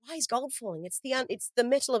is gold falling? It's the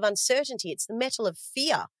metal of uncertainty. It's the metal of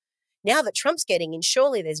fear. Now that Trump's getting in,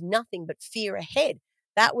 surely there's nothing but fear ahead.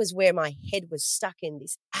 That was where my head was stuck in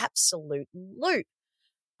this absolute loop.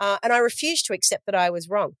 And I refused to accept that I was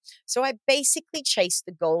wrong. So I basically chased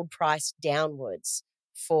the gold price downwards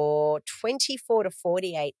for 24 to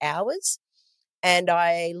 48 hours, and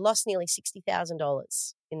I lost nearly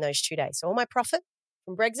 $60,000 in those 2 days. So all my profit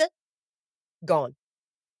from Brexit, gone.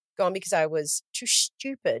 Gone because I was too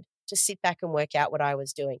stupid to sit back and work out what I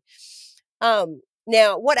was doing.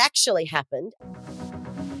 Now, what actually happened...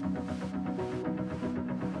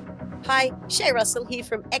 Hi, Shay Russell here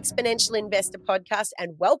from Exponential Investor Podcast,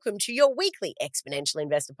 and welcome to your weekly Exponential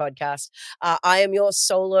Investor Podcast. I am your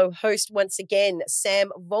solo host once again. Sam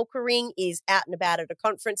Volkering is out and about at a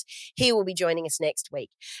conference. He will be joining us next week.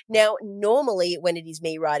 Now, normally when it is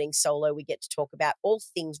me riding solo, we get to talk about all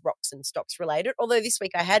things rocks and stocks related, although this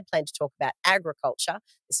week I had planned to talk about agriculture.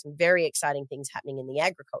 There's some very exciting things happening in the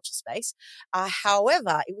agriculture space.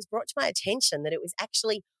 However, it was brought to my attention that it was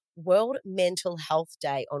actually World Mental Health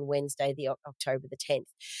Day on Wednesday, the October the 10th.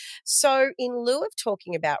 So in lieu of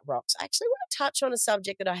talking about rocks, I actually want to touch on a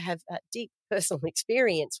subject that I have deep personal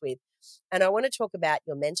experience with. And I want to talk about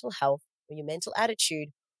your mental health or your mental attitude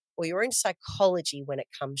or your own psychology when it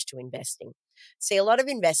comes to investing. See, a lot of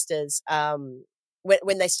investors,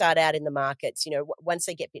 when they start out in the markets, once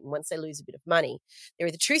they get bitten, once they lose a bit of money, they're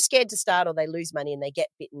either too scared to start or they lose money and they get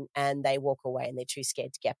bitten and they walk away and they're too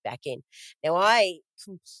scared to get back in. Now, I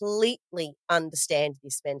completely understand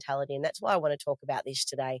this mentality, and that's why I want to talk about this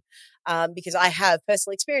today, because I have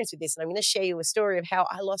personal experience with this, and I'm going to share you a story of how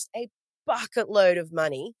I lost a bucket load of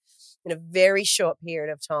money in a very short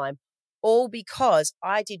period of time, all because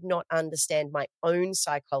I did not understand my own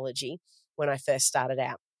psychology when I first started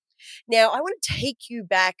out. Now, I want to take you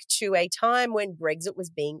back to a time when Brexit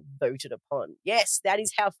was being voted upon. Yes, that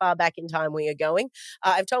is how far back in time we are going.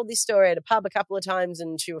 I've told this story at a pub a couple of times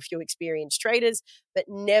and to a few experienced traders, but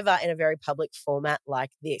never in a very public format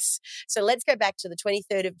like this. So let's go back to the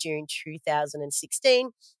 23rd of June,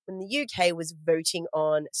 2016, when the UK was voting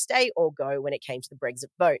on stay or go when it came to the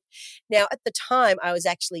Brexit vote. Now, at the time, I was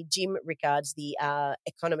actually Jim Rickards, the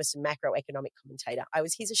economist and macroeconomic commentator. I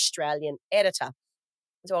was his Australian editor.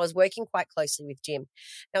 So I was working quite closely with Jim.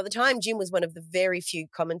 Now, at the time, Jim was one of the very few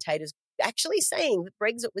commentators actually saying that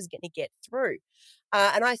Brexit was going to get through.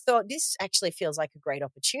 And I thought this actually feels like a great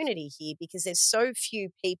opportunity here because there's so few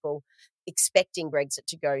people expecting Brexit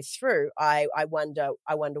to go through. I wonder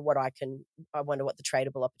what the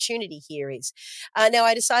tradable opportunity here is. Now,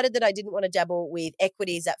 I decided that I didn't want to dabble with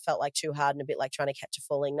equities. That felt like too hard and a bit like trying to catch a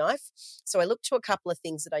falling knife. So I looked to a couple of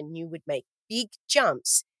things that I knew would make big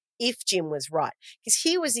jumps if Jim was right, because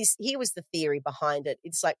he was the theory behind it.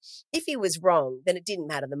 It's like, if he was wrong, then it didn't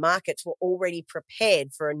matter. The markets were already prepared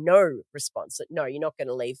for a no response, that no, you're not going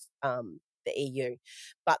to leave the EU.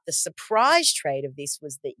 But the surprise trade of this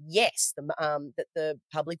was that yes, that the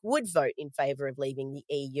public would vote in favour of leaving the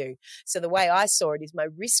EU. So the way I saw it is my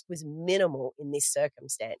risk was minimal in this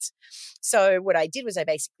circumstance. So what I did was I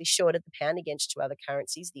basically shorted the pound against two other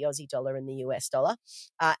currencies, the Aussie dollar and the US dollar,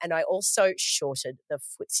 and I also shorted the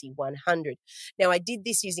FTSE 100. Now, I did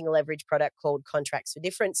this using a leverage product called Contracts for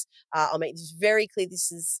Difference. I'll make this very clear.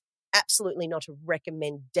 This is absolutely not a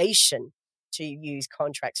recommendation to use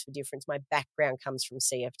Contracts for Difference. My background comes from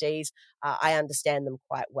CFDs. I understand them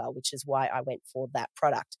quite well, which is why I went for that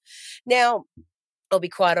product. Now, I'll be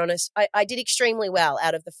quite honest, I did extremely well.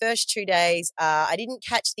 Out of the first 2 days, I didn't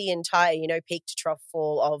catch the entire, peak to trough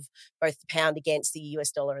fall of both the pound against the US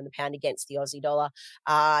dollar and the pound against the Aussie dollar.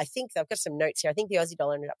 I think I've got some notes here. I think the Aussie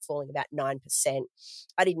dollar ended up falling about 9%.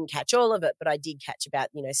 I didn't catch all of it, but I did catch about,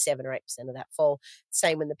 7 or 8% of that fall.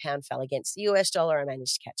 Same when the pound fell against the US dollar, I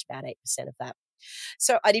managed to catch about 8% of that.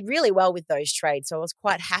 So I did really well with those trades. So I was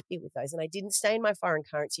quite happy with those. And I didn't stay in my foreign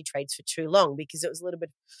currency trades for too long because it was a little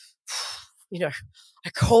bit, I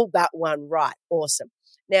called that one right. Awesome.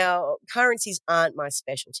 Now, currencies aren't my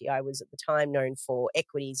specialty. I was at the time known for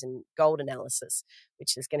equities and gold analysis,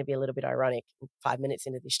 which is going to be a little bit ironic 5 minutes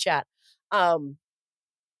into this chat.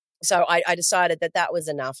 So I decided that was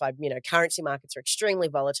enough. Currency markets are extremely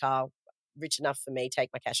volatile. Rich enough for me, take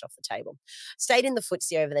my cash off the table. Stayed in the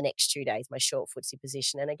FTSE over the next 2 days, my short FTSE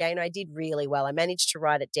position. And again, I did really well. I managed to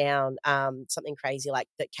write it down, something crazy like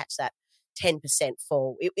that, catch that 10%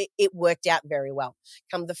 fall. It worked out very well.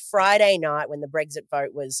 Come the Friday night when the Brexit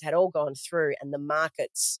vote had all gone through and the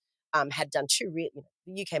markets had done the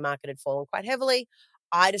UK market had fallen quite heavily,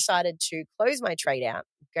 I decided to close my trade out.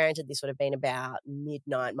 Granted, this would have been about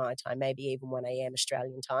midnight my time, maybe even 1 a.m.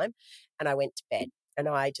 Australian time. And I went to bed and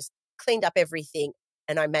I just cleaned up everything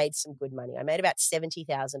and I made some good money. I made about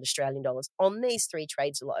 70,000 Australian dollars on these 3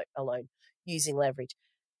 trades alone using leverage.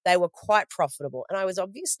 They were quite profitable, and I was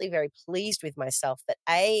obviously very pleased with myself that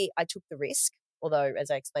A, I took the risk, although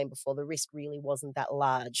as I explained before, the risk really wasn't that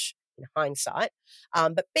large in hindsight.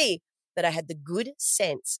 But B, that I had the good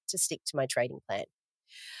sense to stick to my trading plan.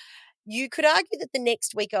 You could argue that the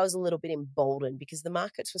next week I was a little bit emboldened because the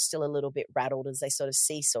markets were still a little bit rattled as they sort of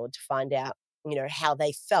seesawed to find out, how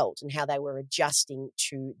they felt and how they were adjusting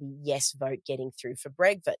to the yes vote getting through for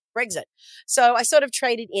Brexit. So I sort of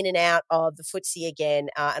traded in and out of the FTSE again,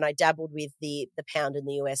 and I dabbled with the pound and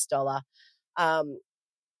the US dollar. Um,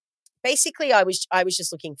 Basically, I was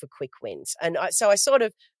just looking for quick wins, and so I sort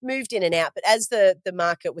of moved in and out. But as the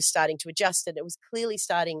market was starting to adjust, and it was clearly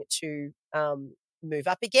starting to move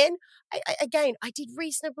up again, I did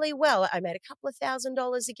reasonably well. I made a couple of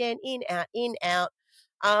 $1,000s again, in out.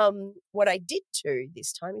 What I did do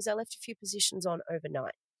this time is I left a few positions on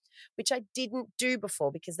overnight, which I didn't do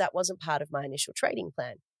before because that wasn't part of my initial trading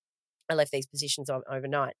plan. I left these positions on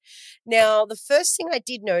overnight. Now, the first thing I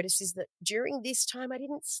did notice is that during this time, I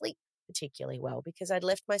didn't sleep particularly well because I'd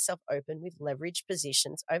left myself open with leveraged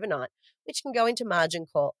positions overnight, which can go into margin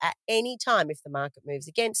call at any time if the market moves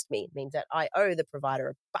against me. It means that I owe the provider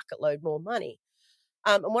a bucket load more money.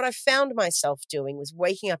 And what I found myself doing was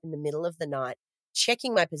waking up in the middle of the night,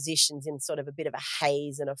 checking my positions in sort of a bit of a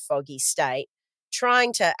haze and a foggy state,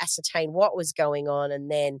 trying to ascertain what was going on,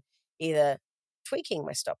 and then either tweaking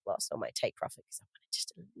my stop loss or my take profit because I wanted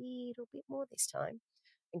just a little bit more this time,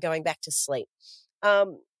 and going back to sleep.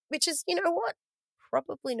 Which is, you know what,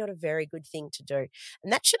 probably not a very good thing to do.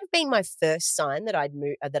 And that should have been my first sign that I'd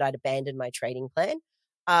abandoned my trading plan,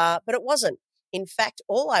 but it wasn't. In fact,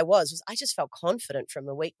 all I was I just felt confident from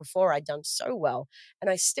the week before. I'd done so well,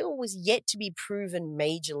 and I still was yet to be proven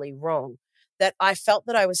majorly wrong. That I felt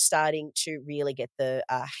that I was starting to really get the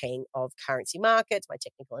hang of currency markets. My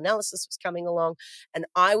technical analysis was coming along, and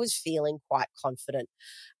I was feeling quite confident.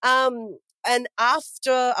 And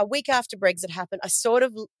after a week after Brexit happened, I sort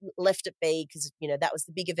of left it be because, that was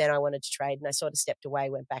the big event I wanted to trade. And I sort of stepped away,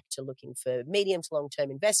 went back to looking for medium to long-term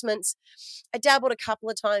investments. I dabbled a couple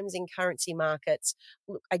of times in currency markets.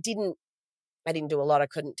 Look, I didn't do a lot. I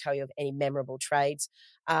couldn't tell you of any memorable trades.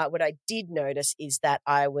 What I did notice is that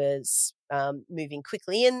I was moving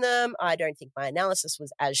quickly in them. I don't think my analysis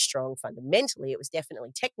was as strong fundamentally. It was definitely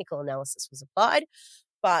technical analysis was applied.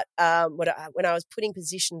 But when I was putting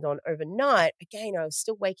positions on overnight, again, I was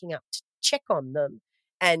still waking up to check on them,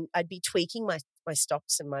 and I'd be tweaking my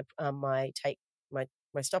stops and my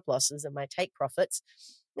stop losses and my take profits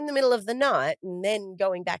in the middle of the night, and then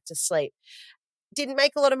going back to sleep. Didn't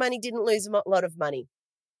make a lot of money, didn't lose a lot of money,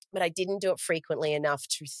 but I didn't do it frequently enough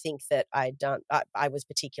to think that I was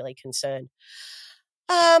particularly concerned.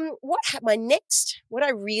 What I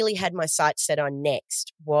really had my sights set on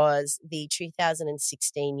next was the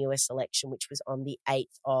 2016 US election, which was on the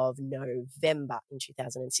 8th of November in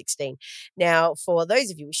 2016. Now, for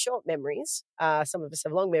those of you with short memories, some of us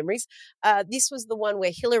have long memories, this was the one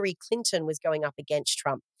where Hillary Clinton was going up against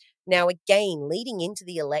Trump. Now, again, leading into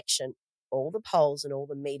the election, all the polls and all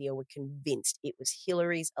the media were convinced it was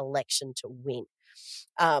Hillary's election to win.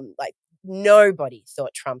 Like nobody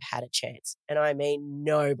thought Trump had a chance. And I mean,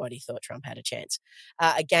 nobody thought Trump had a chance.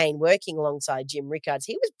 Again, working alongside Jim Rickards,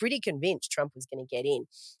 he was pretty convinced Trump was going to get in.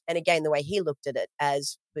 And again, the way he looked at it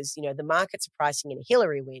as was, the markets are pricing in a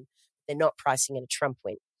Hillary win. They're not pricing in a Trump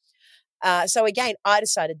win. So again, I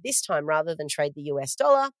decided this time, rather than trade the US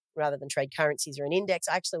dollar, rather than trade currencies or an index,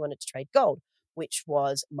 I actually wanted to trade gold, which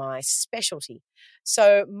was my specialty.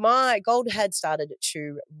 So my gold had started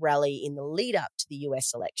to rally in the lead up to the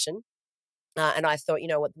US election. And I thought,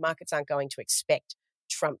 the markets aren't going to expect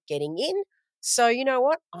Trump getting in. So you know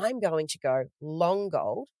what? I'm going to go long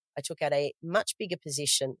gold. I took out a much bigger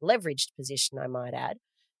position, leveraged position, I might add,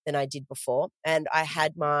 than I did before. And I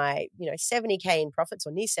had my, 70K in profits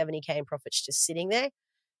or near 70K in profits just sitting there.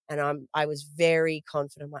 And I was very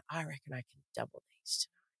confident. I'm like, I reckon I can double these.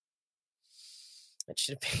 It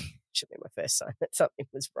should be my first sign that something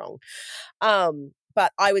was wrong.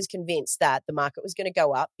 But I was convinced that the market was going to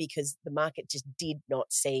go up because the market just did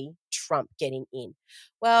not see Trump getting in.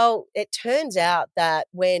 Well, it turns out that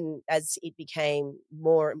as it became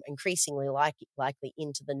more increasingly likely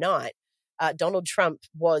into the night, Donald Trump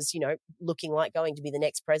was, looking like going to be the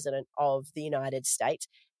next president of the United States,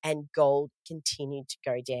 and gold continued to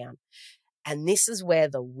go down. And this is where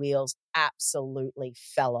the wheels absolutely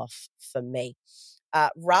fell off for me.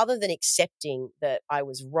 Rather than accepting that I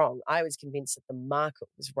was wrong, I was convinced that the market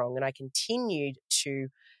was wrong, and I continued to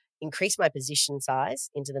increase my position size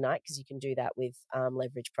into the night because you can do that with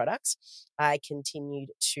leverage products. I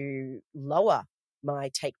continued to lower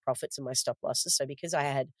my take profits and my stop losses. So because I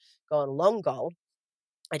had gone long gold,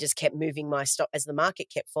 I just kept moving my stop as the market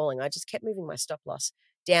kept falling. I just kept moving my stop loss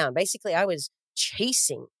down. Basically, I was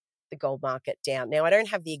chasing the gold market down. Now, I don't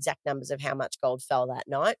have the exact numbers of how much gold fell that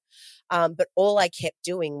night, but all I kept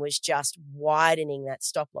doing was just widening that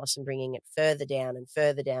stop loss and bringing it further down and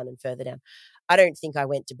further down and further down. I don't think I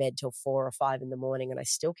went to bed till 4 or 5 in the morning, and I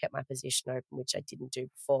still kept my position open, which I didn't do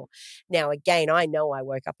before. Now, again, I know I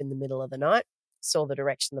woke up in the middle of the night, saw the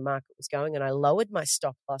direction the market was going, and I lowered my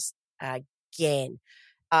stop loss again.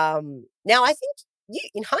 Now, I think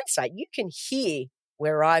in hindsight, you can hear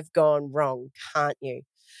where I've gone wrong, can't you?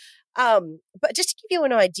 But just to give you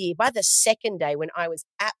an idea, by the second day when I was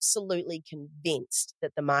absolutely convinced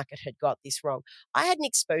that the market had got this wrong, I had an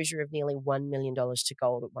exposure of nearly $1 million to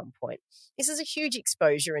gold at one point. This is a huge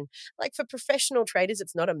exposure. And like for professional traders,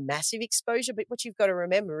 it's not a massive exposure. But what you've got to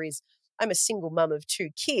remember is I'm a single mum of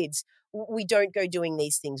 2 kids. We don't go doing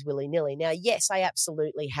these things willy-nilly. Now, yes, I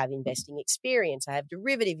absolutely have investing experience. I have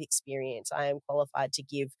derivative experience. I am qualified to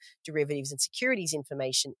give derivatives and securities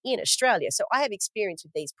information in Australia. So I have experience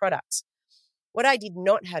with these products. What I did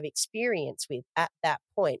not have experience with at that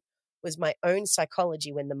point was my own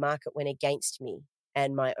psychology when the market went against me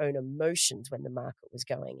and my own emotions when the market was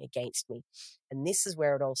going against me. And this is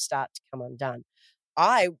where it all started to come undone.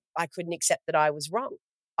 I couldn't accept that I was wrong.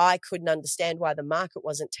 I couldn't understand why the market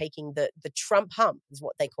wasn't taking the Trump hump, is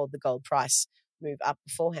what they called the gold price move up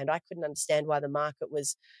beforehand. I couldn't understand why the market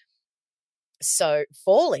was so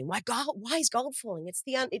falling. Why is gold falling? It's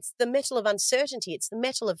the metal of uncertainty. It's the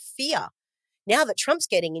metal of fear. Now that Trump's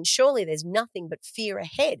getting in, surely there's nothing but fear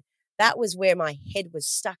ahead. That was where my head was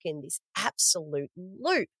stuck in this absolute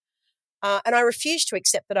loop. And I refused to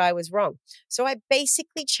accept that I was wrong. So I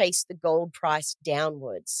basically chased the gold price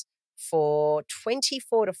downwards for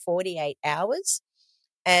 24 to 48 hours,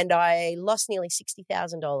 and I lost nearly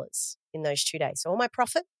 $60,000 in those 2 days. So all my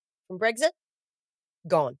profit from Brexit,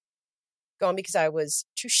 gone because I was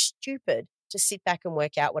too stupid to sit back and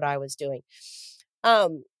work out what I was doing.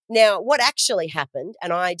 Now, what actually happened,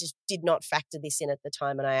 and I just did not factor this in at the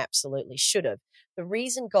time, and I absolutely should have, the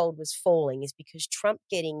reason gold was falling is because Trump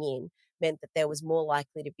getting in meant that there was more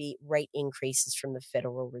likely to be rate increases from the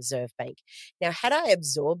Federal Reserve Bank. Now, had I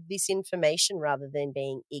absorbed this information rather than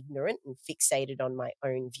being ignorant and fixated on my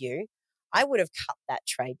own view, I would have cut that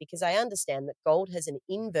trade because I understand that gold has an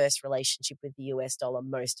inverse relationship with the US dollar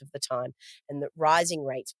most of the time, and that rising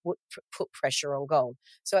rates would put pressure on gold.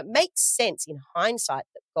 So it makes sense in hindsight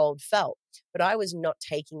that gold fell, but I was not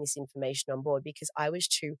taking this information on board because I was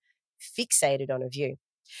too fixated on a view.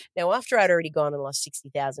 Now, after I'd already gone and lost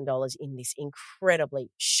 $60,000 in this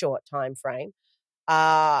incredibly short time frame,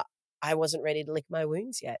 I wasn't ready to lick my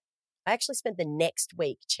wounds yet. I actually spent the next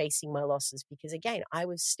week chasing my losses because, again, I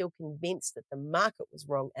was still convinced that the market was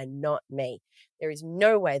wrong and not me. There is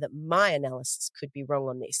no way that my analysis could be wrong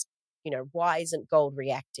on this. Why isn't gold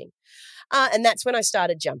reacting? And that's when I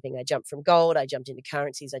started jumping. I jumped from gold, I jumped into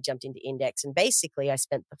currencies, I jumped into index, and basically I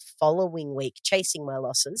spent the following week chasing my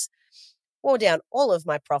losses, wore down all of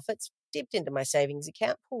my profits, dipped into my savings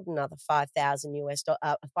account, pulled another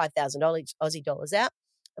 $5,000 Aussie dollars out,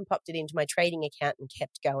 and popped it into my trading account and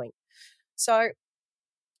kept going. So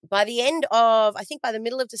by the end of, I think by the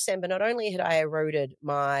middle of December, not only had I eroded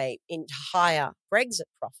my entire Brexit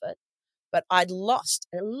profit, but I'd lost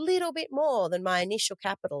a little bit more than my initial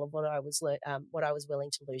capital of what I was willing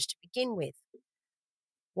to lose to begin with.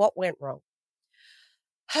 What went wrong?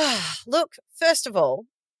 Look, first of all,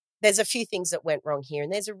 there's a few things that went wrong here,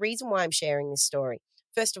 and there's a reason why I'm sharing this story.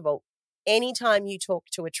 First of all, anytime you talk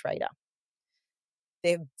to a trader,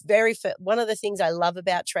 one of the things I love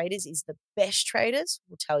about traders is the best traders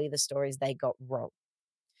will tell you the stories they got wrong.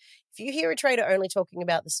 If you hear a trader only talking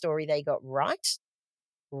about the story they got right,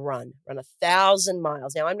 run 1,000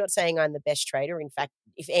 miles. Now, I'm not saying I'm the best trader. In fact,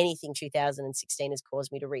 if anything, 2016 has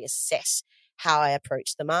caused me to reassess how I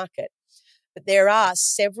approach the market. But there are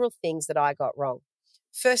several things that I got wrong.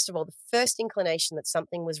 First of all, the first inclination that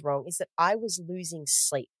something was wrong is that I was losing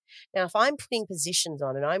sleep. Now, if I'm putting positions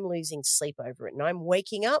on and I'm losing sleep over it and I'm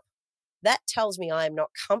waking up, that tells me I am not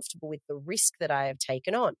comfortable with the risk that I have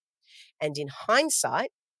taken on. And in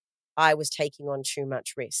hindsight, I was taking on too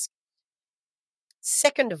much risk.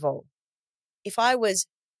 Second of all, if I was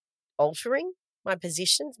altering my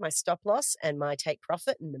positions, my stop loss and my take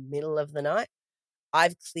profit in the middle of the night,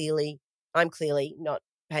 I'm clearly not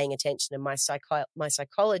paying attention, and my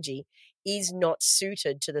psychology is not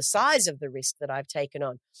suited to the size of the risk that I've taken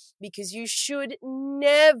on, because you should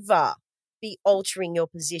never be altering your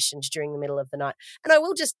positions during the middle of the night. And I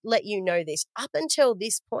will just let you know this. Up until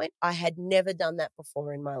this point, I had never done that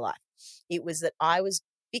before in my life. It was that I was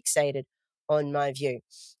fixated on my view.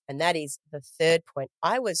 And that is the third point.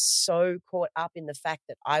 I was so caught up in the fact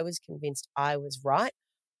that I was convinced I was right.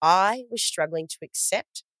 I was struggling to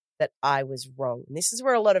accept that I was wrong. And this is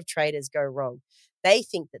where a lot of traders go wrong. They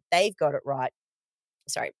think that they've got it right.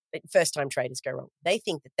 Sorry, first time traders go wrong. They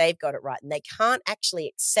think that they've got it right and they can't actually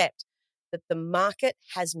accept that the market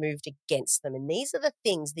has moved against them. And these are the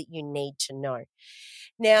things that you need to know.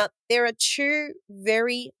 Now, there are two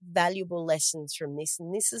very valuable lessons from this,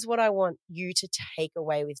 and this is what I want you to take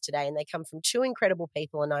away with today. And they come from two incredible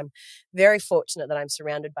people, and I'm very fortunate that I'm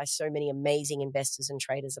surrounded by so many amazing investors and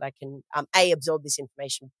traders that I can, A, absorb this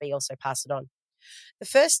information, B, also pass it on. The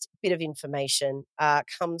first bit of information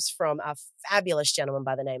comes from a fabulous gentleman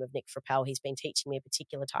by the name of Nick Frappel. He's been teaching me a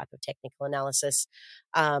particular type of technical analysis,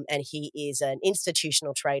 and he is an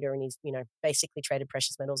institutional trader, and he's basically traded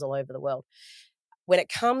precious metals all over the world. When it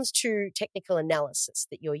comes to technical analysis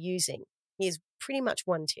that you're using, here's pretty much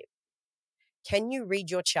one tip. Can you read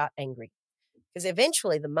your chart angry? Because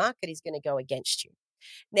eventually the market is going to go against you.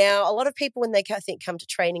 Now, a lot of people, when they come to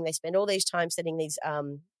trading, they spend all these time setting these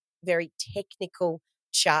very technical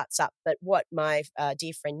charts up. But what my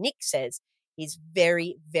dear friend Nick says is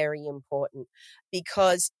very, very important,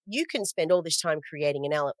 because you can spend all this time creating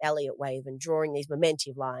an Elliott wave and drawing these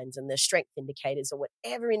momentum lines and the strength indicators or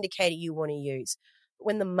whatever indicator you want to use. But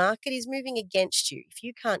when the market is moving against you, if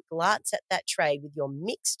you can't glance at that trade with your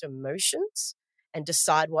mixed emotions and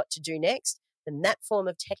decide what to do next, then that form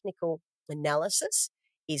of technical analysis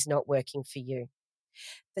is not working for you.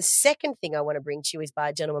 The second thing I want to bring to you is by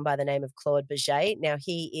a gentleman by the name of Claude Berger. Now,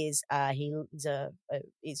 he's a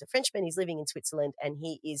Frenchman. He's living in Switzerland, and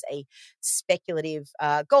he is a speculative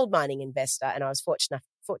gold mining investor. And I was fortunate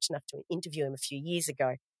enough to interview him a few years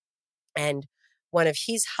ago. And one of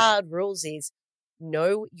his hard rules is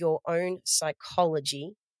know your own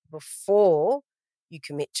psychology before you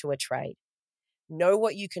commit to a trade. Know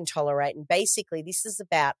what you can tolerate. And basically, this is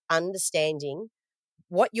about understanding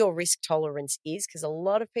what your risk tolerance is, because a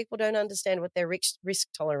lot of people don't understand what their risk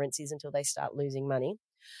tolerance is until they start losing money.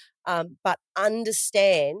 But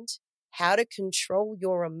understand how to control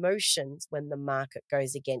your emotions when the market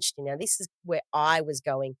goes against you. Now, this is where I was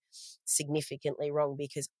going significantly wrong,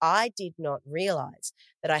 because I did not realize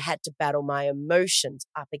that I had to battle my emotions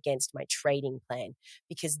up against my trading plan,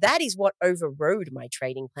 because that is what overrode my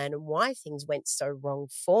trading plan and why things went so wrong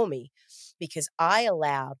for me, because I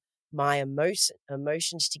allowed my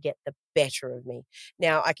emotions to get the better of me.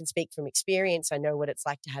 Now, I can speak from experience. I know what it's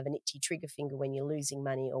like to have an itchy trigger finger when you're losing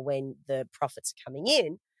money or when the profits are coming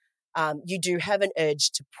in. You do have an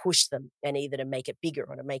urge to push them and either to make it bigger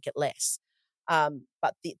or to make it less.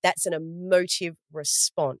 But that's an emotive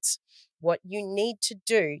response. What you need to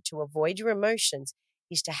do to avoid your emotions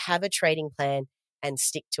is to have a trading plan and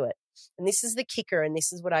stick to it. And this is the kicker, and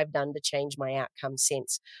this is what I've done to change my outcome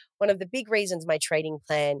since. One of the big reasons my trading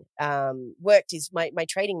plan worked is my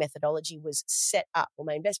trading methodology was set up, or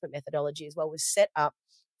my investment methodology as well, was set up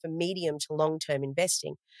for medium to long-term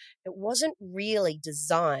investing. It wasn't really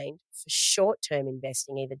designed for short-term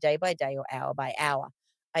investing, either day by day or hour by hour.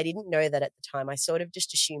 I didn't know that at the time. I sort of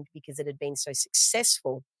just assumed because it had been so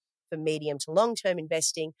successful for medium to long-term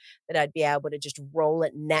investing that I'd be able to just roll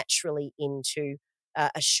it naturally into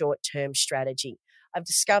a short-term strategy. I've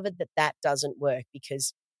discovered that that doesn't work,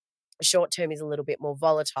 because short-term is a little bit more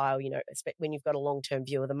volatile, when you've got a long-term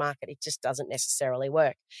view of the market, it just doesn't necessarily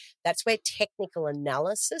work. That's where technical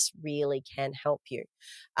analysis really can help you.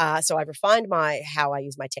 So I've refined how I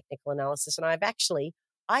use my technical analysis, and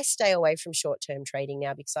I stay away from short-term trading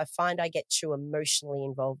now because I find I get too emotionally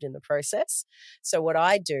involved in the process. So what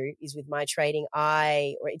I do is with my trading,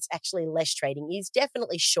 or it's actually less trading, is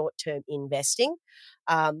definitely short-term investing.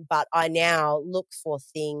 But I now look for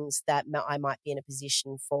things that I might be in a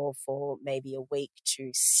position for maybe a week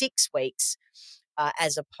to 6 weeks,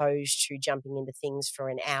 as opposed to jumping into things for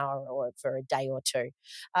an hour or for a day or two.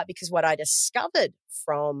 Because what I discovered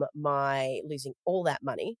from my losing all that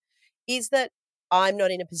money is that I'm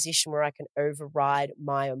not in a position where I can override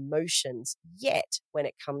my emotions yet when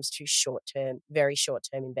it comes to very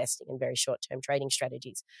short-term investing and very short-term trading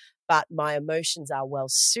strategies. But my emotions are well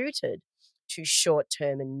suited to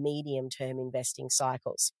short-term and medium-term investing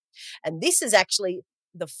cycles. And this is actually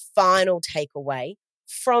the final takeaway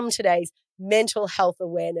from today's mental health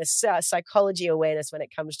awareness, psychology awareness when it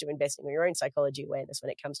comes to investing, or your own psychology awareness when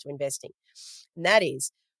it comes to investing. And that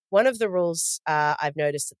is, one of the rules I've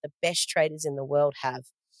noticed that the best traders in the world have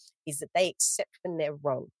is that they accept when they're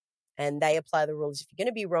wrong. And they apply the rules. If you're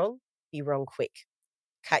going to be wrong, be wrong quick.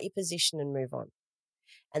 Cut your position and move on.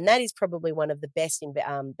 And that is probably one of the best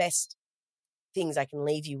things I can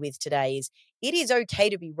leave you with today is it is okay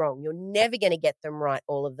to be wrong. You're never going to get them right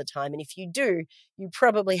all of the time. And if you do, you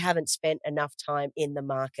probably haven't spent enough time in the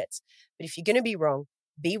markets. But if you're going to be wrong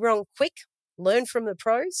quick, learn from the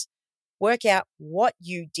pros, work out what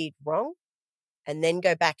you did wrong, and then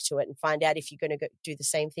go back to it and find out if you're going to do the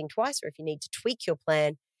same thing twice or if you need to tweak your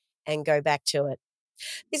plan and go back to it.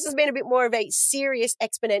 This has been a bit more of a serious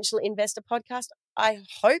exponential investor podcast. I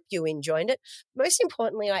hope you enjoyed it. Most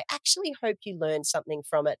importantly, I actually hope you learned something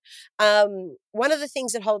from it. One of the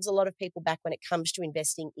things that holds a lot of people back when it comes to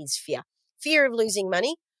investing is fear. Fear of losing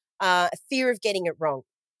money, fear of getting it wrong.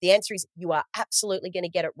 The answer is you are absolutely going to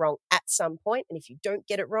get it wrong at some point. And if you don't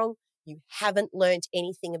get it wrong, you haven't learned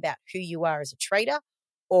anything about who you are as a trader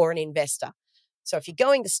or an investor. So if you're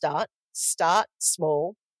going to start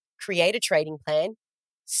small, create a trading plan,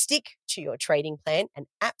 stick to your trading plan, and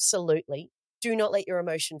absolutely do not let your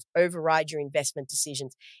emotions override your investment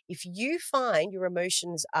decisions. If you find your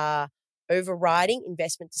emotions are overriding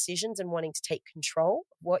investment decisions and wanting to take control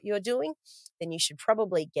of what you're doing, then you should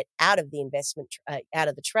probably get out of the out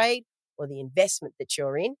of the trade or the investment that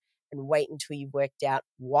you're in and wait until you've worked out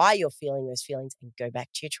why you're feeling those feelings and go back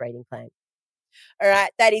to your trading plan. All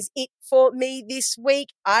right, that is it for me this week.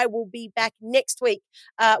 I will be back next week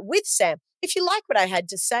with Sam. If you like what I had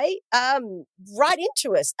to say, write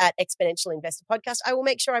into us at Exponential Investor Podcast. I will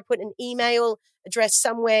make sure I put an email address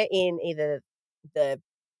somewhere in either the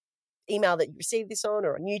email that you received this on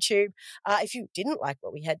or on YouTube. If you didn't like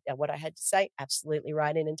what I had to say, absolutely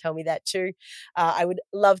write in and tell me that too. I would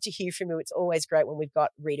love to hear from you. It's always great when we've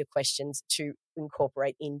got reader questions to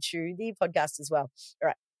incorporate into the podcast as well. All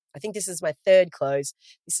right. I think this is my third close.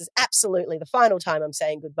 This is absolutely the final time I'm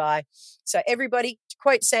saying goodbye. So everybody, to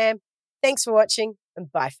quote Sam, thanks for watching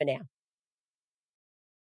and bye for now.